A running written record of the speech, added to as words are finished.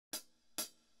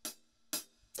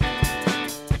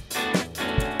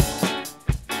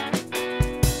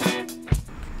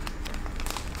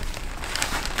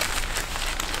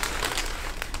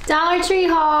Dollar Tree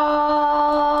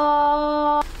haul.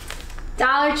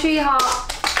 Dollar Tree haul.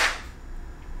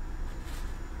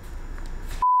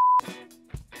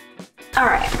 All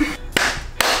right.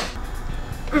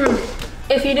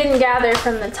 If you didn't gather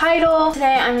from the title,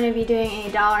 today I'm going to be doing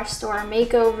a dollar store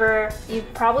makeover.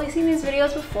 You've probably seen these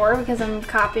videos before because I'm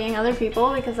copying other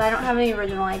people because I don't have any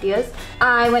original ideas.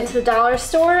 I went to the dollar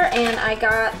store and I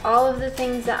got all of the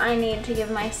things that I need to give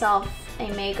myself a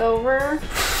makeover.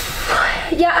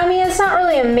 Yeah, I mean, it's not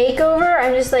really a makeover.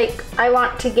 I'm just like, I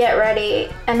want to get ready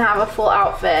and have a full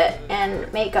outfit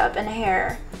and makeup and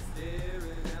hair.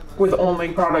 With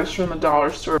only products from the dollar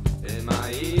store.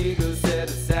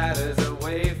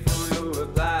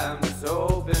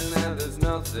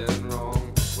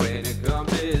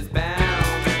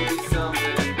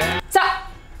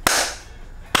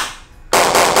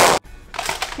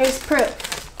 Here's proof.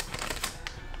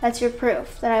 That's your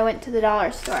proof that I went to the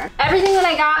dollar store. Everything that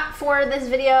I got for this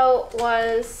video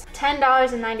was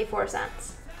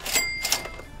 $10.94.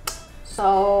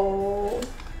 So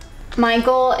my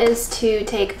goal is to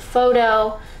take a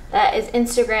photo that is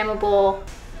Instagrammable.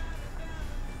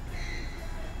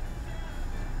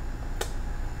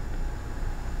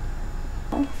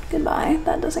 Oh, goodbye,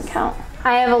 that doesn't count.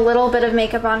 I have a little bit of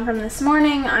makeup on from this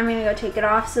morning. I'm gonna go take it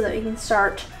off so that we can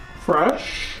start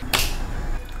fresh.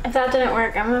 If that didn't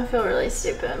work, I'm gonna feel really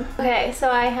stupid. Okay,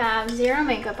 so I have zero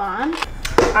makeup on.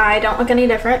 I don't look any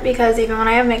different because even when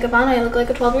I have makeup on, I look like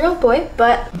a 12-year-old boy,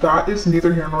 but that is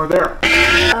neither here nor there.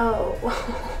 Oh.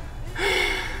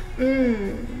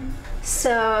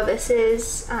 So this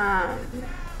is, I'm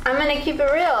gonna keep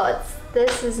it real.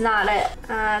 This is not it.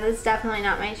 This is definitely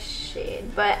not my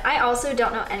shade, but I also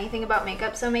don't know anything about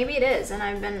makeup, so maybe it is, and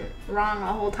I've been wrong the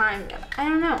whole time. I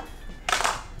don't know.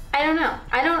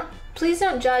 Please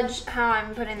don't judge how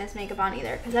I'm putting this makeup on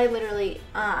either, because I literally,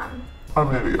 I'm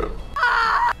an idiot.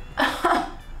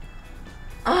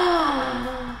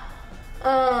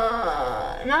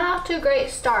 Not off to a great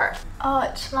start. Oh,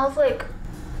 it smells like,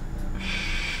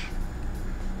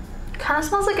 kind of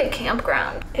smells like a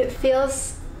campground. It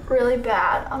feels really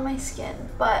bad on my skin,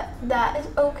 but that is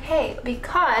okay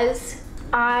because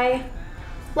I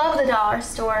love the dollar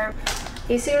store.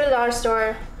 I used to go to the dollar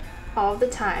store all the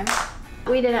time.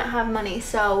 We didn't have money,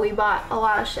 so we bought a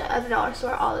lot of shit at the dollar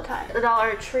store all the time. The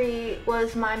Dollar Tree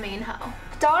was my main hoe.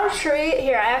 Dollar Tree,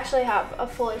 here, I actually have a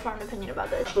fully formed opinion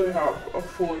about this.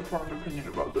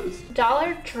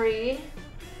 Dollar Tree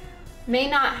may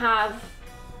not have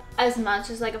as much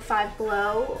as like a Five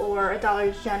Below or a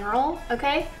Dollar General,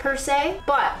 okay, per se,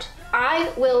 but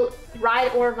I will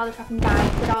ride or motherfucking die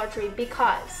at the Dollar Tree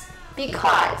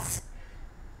because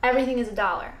everything is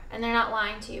 $1, and they're not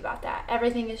lying to you about that.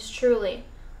 Everything is truly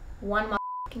 $1.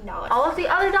 All of the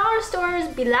other dollar stores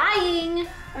be lying.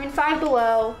 I mean, Five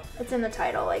Below, it's in the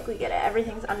title, like we get it.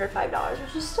 Everything's under $5,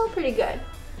 which is still pretty good.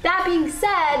 That being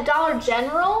said, Dollar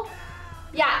General,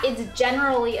 yeah, it's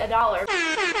generally $1.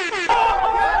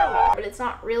 But it's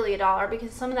not really $1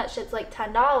 because some of that shit's like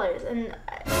 $10, and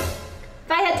if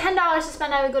I had $10 to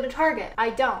spend, I would go to Target. I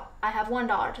don't. I have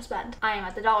 $1 to spend. I am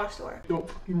at the dollar store. Don't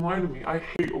fucking lie to me. I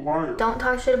hate a liar. Don't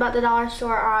talk shit about the dollar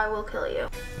store or I will kill you.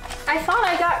 I thought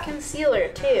I got concealer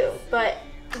too, but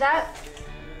that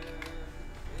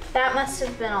must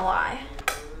have been a lie.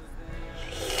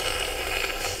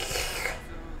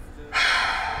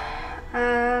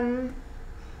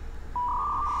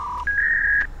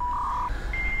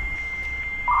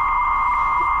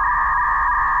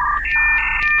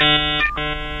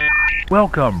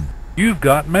 Welcome. You've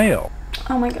got mail.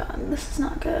 Oh my god, this is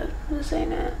not good. This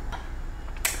ain't it.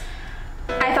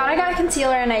 I thought I got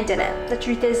concealer and I didn't. The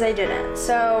truth is I didn't.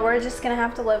 So we're just gonna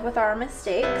have to live with our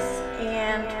mistakes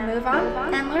and move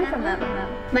on and learn from them.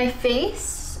 My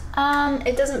face,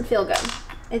 it doesn't feel good.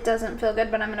 It doesn't feel good,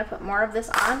 but I'm gonna put more of this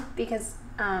on because,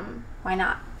 why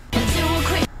not?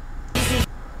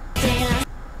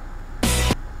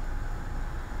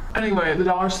 Anyway, the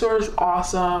dollar store is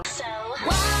awesome.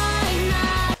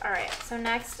 Alright, so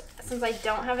next, since I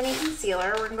don't have any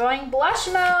concealer, we're going blush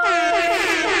mode!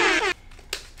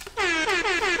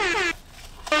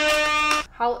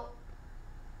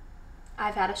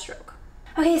 I've had a stroke.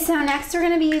 Okay, so next we're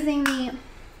gonna be using the...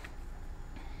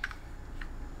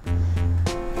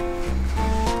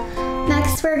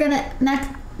 Next we're gonna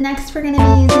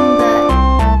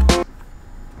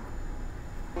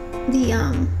be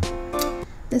using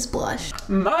this blush.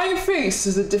 My face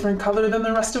is a different color than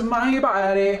the rest of my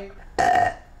body.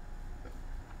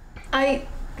 I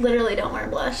literally don't wear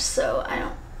blush, so I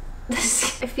don't.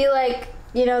 I feel like,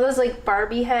 you know those like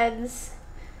Barbie heads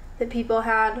that people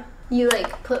had? You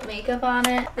like put makeup on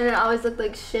it and it always looked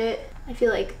like shit. I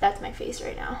feel like that's my face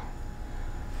right now.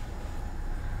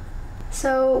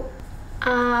 So,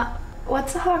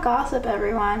 what's the hot gossip,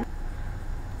 everyone?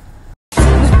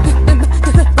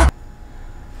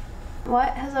 What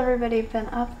has everybody been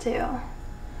up to?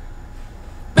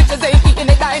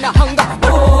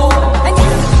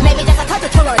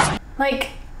 Like,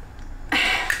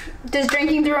 does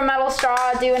drinking through a metal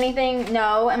straw do anything?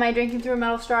 No. Am I drinking through a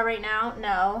metal straw right now?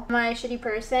 No. Am I a shitty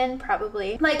person?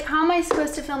 Probably. Like, how am I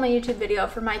supposed to film a YouTube video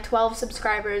for my 12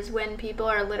 subscribers when people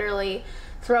are literally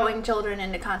throwing children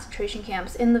into concentration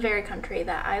camps in the very country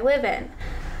that I live in?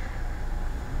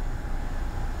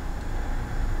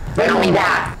 Bring me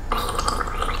back.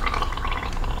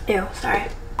 Ew, sorry.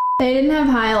 They didn't have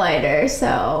highlighter,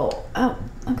 so... Oh,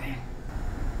 okay.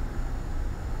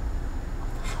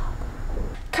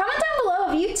 Comment down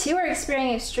below if you too are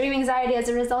experiencing extreme anxiety as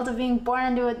a result of being born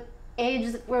into an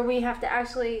age where we have to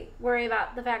actually worry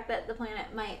about the fact that the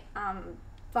planet might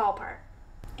fall apart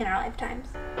in our lifetimes.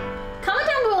 Comment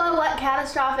down below what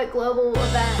catastrophic global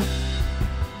event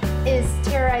is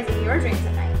terrorizing your dreams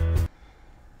at night.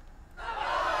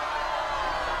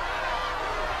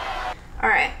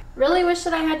 Alright, really wish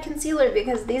that I had concealer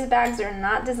because these bags are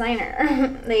not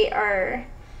designer. They are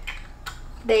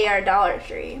Dollar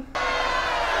Tree.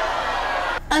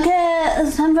 Okay,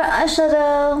 it's time for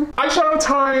eyeshadow. Eyeshadow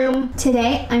time!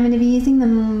 Today, I'm going to be using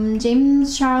the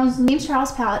James Charles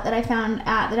palette that I found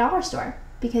at the dollar store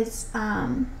because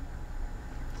it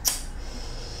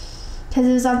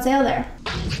was on sale there.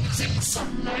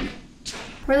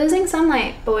 We're losing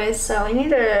sunlight, boys, so we need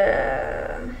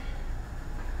to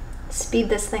speed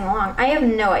this thing along. I have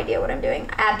no idea what I'm doing.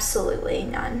 Absolutely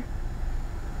none.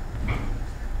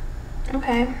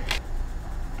 Okay.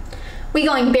 We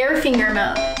going bare finger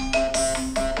mode.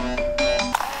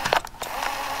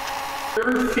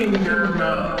 Bare finger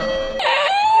mode.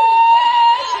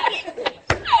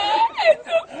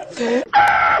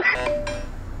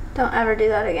 Don't ever do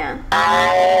that again.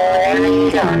 I really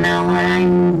don't know what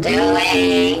I'm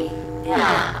doing.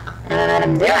 Yeah, I don't know what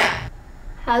I'm doing.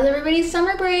 How's everybody's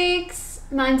summer breaks?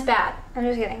 Mine's bad. I'm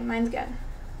just kidding. Mine's good.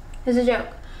 It's a joke.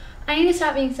 I need to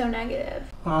stop being so negative.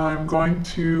 I'm going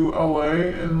to LA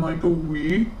in like a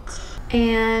week.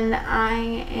 And I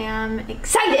am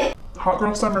excited. Hot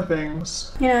girl summer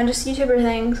things. You know, just YouTuber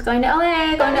things. Going to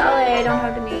LA, don't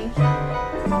talk to me.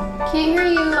 Can't hear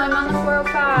you, I'm on the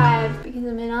 405 because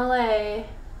I'm in LA.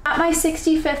 Got my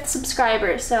 65th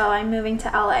subscriber, so I'm moving to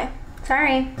LA.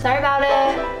 Sorry about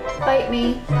it. Bite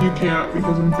me. You can't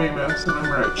because I'm famous and I'm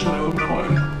rich and I live in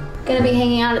LA. Gonna be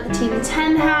hanging out at the Team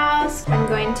 10 house. I'm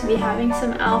going to be having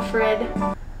some Alfred.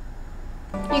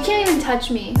 You can't even touch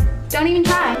me. Don't even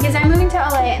try. Because I'm moving to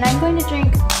LA and I'm going to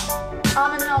drink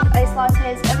almond milk iced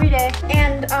lattes every day.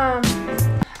 And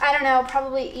I don't know,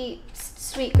 probably eat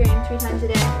sweet green 3 times a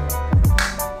day.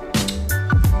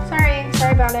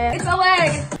 Sorry about it. It's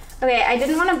LA! Okay, I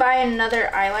didn't want to buy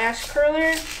another eyelash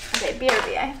curler. Okay,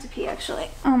 BRB, I have to pee actually.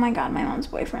 Oh my god, my mom's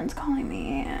boyfriend's calling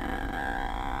me. I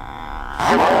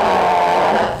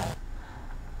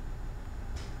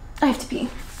have to pee.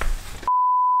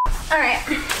 Alright.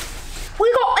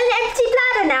 We got an empty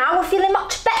bladder now. We're feeling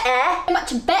much better.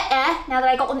 Much better now that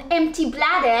I got an empty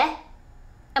bladder.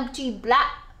 Empty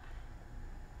bladder.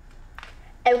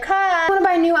 Okay. I want to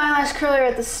buy a new eyelash curler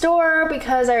at the store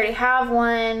because I already have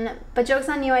one. But joke's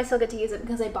on you, I still get to use it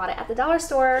because I bought it at the dollar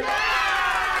store.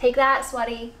 Take that,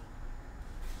 sweaty.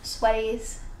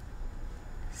 Sweaties.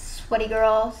 Sweaty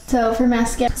girls. So for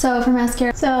mascara.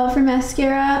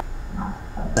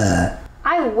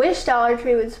 I wish Dollar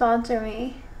Tree would sponsor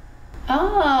me.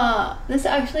 Oh, this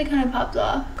actually kind of pops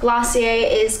off. Glossier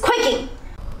is quaking.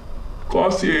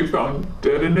 Glossier found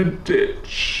dead in a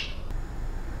ditch.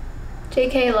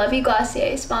 JK, love you,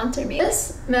 Glossier, sponsor me.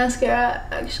 This mascara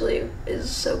actually is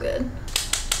so good.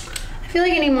 I feel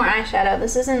like I need more eyeshadow.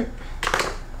 This isn't...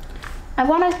 I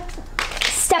want to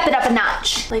step it up a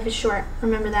notch. Life is short,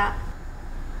 remember that.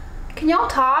 Can y'all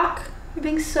talk? You're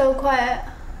being so quiet.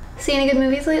 See any good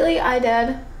movies lately? I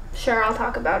did. Sure, I'll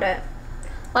talk about it.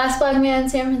 Last Black Man in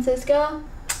San Francisco.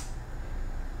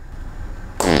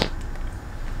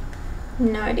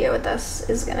 No idea what this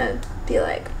is gonna be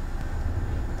like.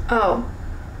 Oh,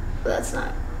 that's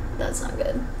not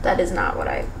good. That is not what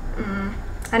I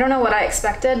don't know what I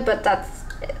expected, but that's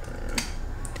it.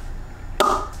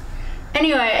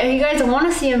 Anyway, if you guys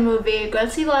want to see a movie, go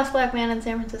see The Last Black Man in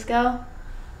San Francisco,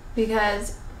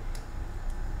 because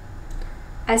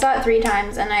I saw it 3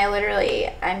 times and I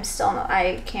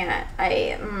can't,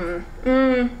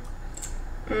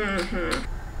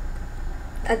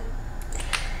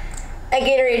 That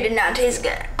Gatorade did not taste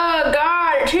good. Oh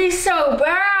god, it tastes so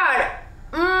bad.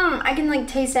 I can like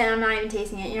taste it and I'm not even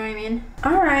tasting it, you know what I mean?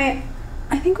 All right,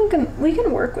 I think we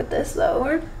can work with this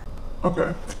though.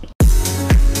 Okay.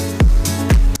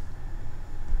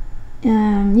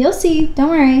 You'll see, don't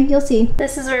worry, you'll see.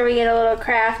 This is where we get a little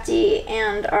crafty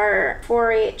and our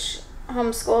 4-H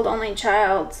homeschooled only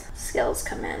child skills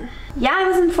come in. Yeah, I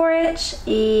was in 4-H.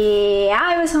 Yeah,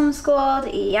 I was homeschooled.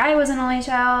 Yeah, I was an only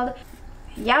child.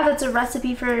 Yeah, that's a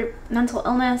recipe for mental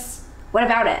illness. What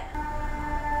about it?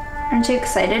 Aren't you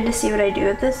excited to see what I do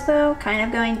with this though? Kind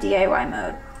of going DIY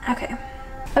mode. Okay.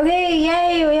 Okay,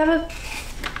 yay, we have a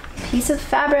piece of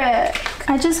fabric.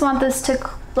 I just want this to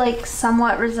like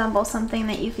somewhat resemble something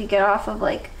that you could get off of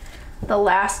like the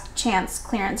last chance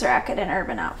clearance rack at an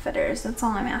Urban Outfitters. That's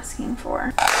all I'm asking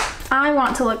for. I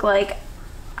want to look like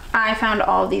I found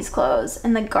all these clothes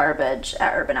in the garbage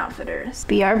at Urban Outfitters.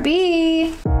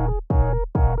 BRB.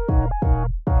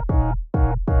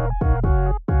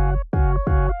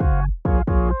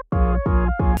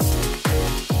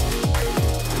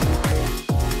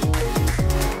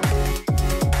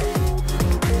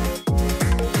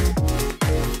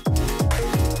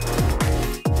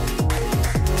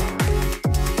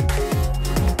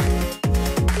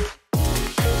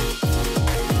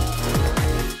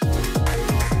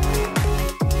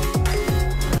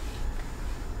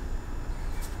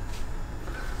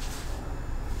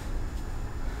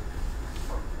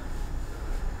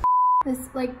 This,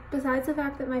 like, besides the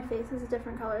fact that my face is a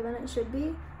different color than it should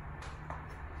be.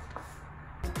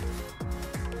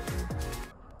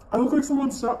 I look like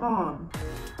someone's stepmom.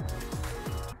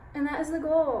 And that is the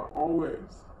goal. Always.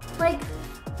 Like,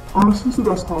 Honesty is the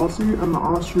best policy, and the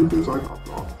honest truth is I got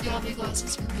off. You have your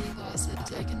glasses for me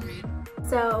glasses, I can read.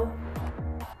 so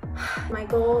my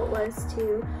goal was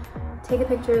to take a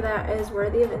picture that is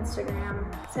worthy of Instagram.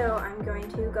 So I'm going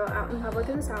to go out in public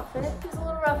in this outfit. It's a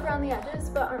little rough around the edges,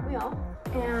 but aren't we all?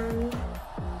 And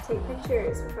take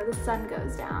pictures before the sun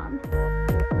goes down.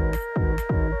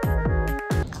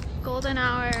 Golden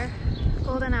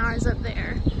hour's up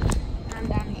there. I'm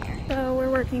down here. So we're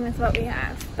working with what we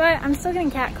have. But I'm still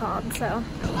getting catcalled, so.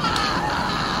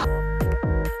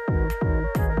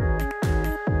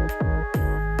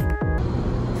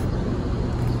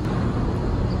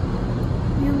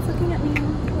 Man's looking at me.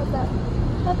 Love that.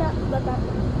 Love that. Love that.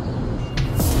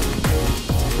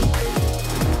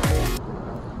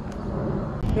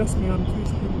 Yes, ma'am,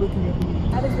 please keep looking at me.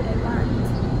 That is what I want.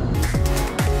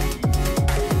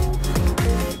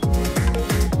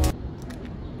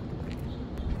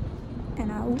 I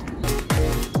know.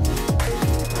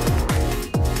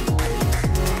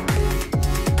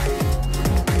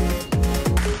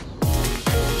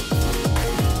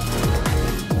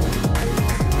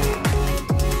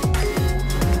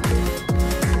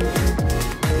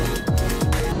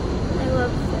 I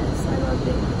love this. I love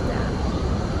being like that.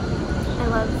 I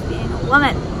love being a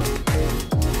woman.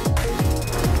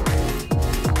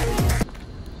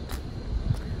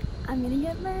 I'm gonna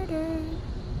get murdered.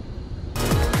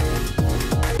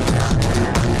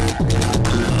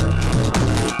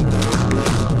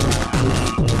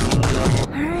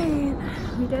 Alright,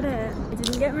 we did it. We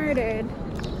didn't get murdered.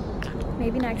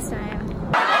 Maybe next time.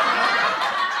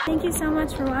 Thank you so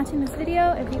much for watching this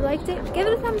video. If you liked it, give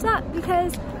it a thumbs up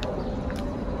because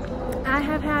I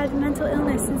have had mental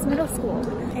illness since middle school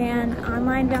and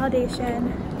online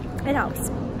validation, it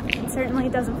helps. It certainly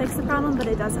doesn't fix the problem, but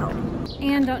it does help.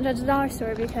 And don't judge the dollar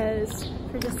store because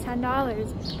for just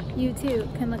 $10, you too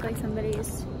can look like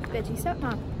somebody's bitchy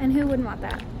stepmom. And who wouldn't want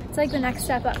that? It's like the next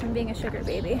step up from being a sugar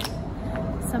baby.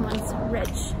 Someone's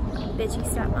rich, bitchy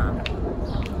stepmom.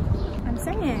 I'm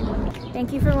saying.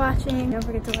 Thank you for watching. Don't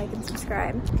forget to like and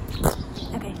subscribe.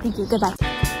 Okay, thank you. Goodbye.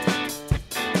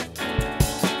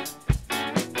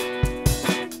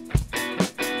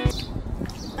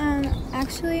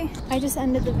 Actually, I just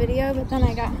ended the video, but then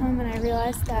I got home and I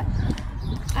realized that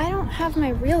I don't have my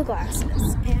real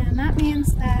glasses, and that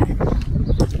means that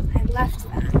I left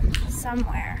them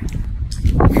somewhere.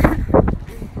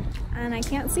 And I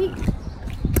can't see.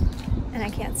 And I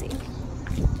can't see.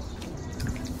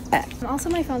 Also,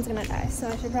 my phone's gonna die, so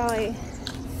I should probably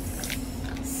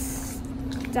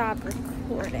stop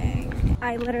recording.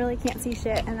 I literally can't see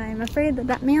shit, and I'm afraid that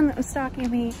that man that was stalking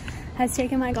me has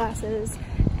taken my glasses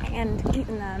and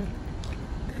eaten them.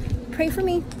 Pray for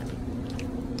me.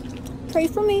 Pray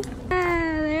for me.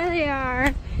 Ah, there they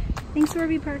are. Thanks,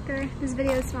 Warby Parker. This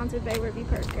video is sponsored by Warby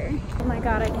Parker. Oh my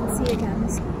god, I can see again.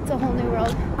 It's a whole new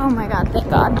world. Oh my god, thank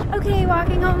god. Okay,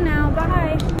 walking home now.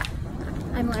 Bye.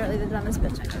 I'm literally the dumbest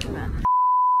bitch I've ever met.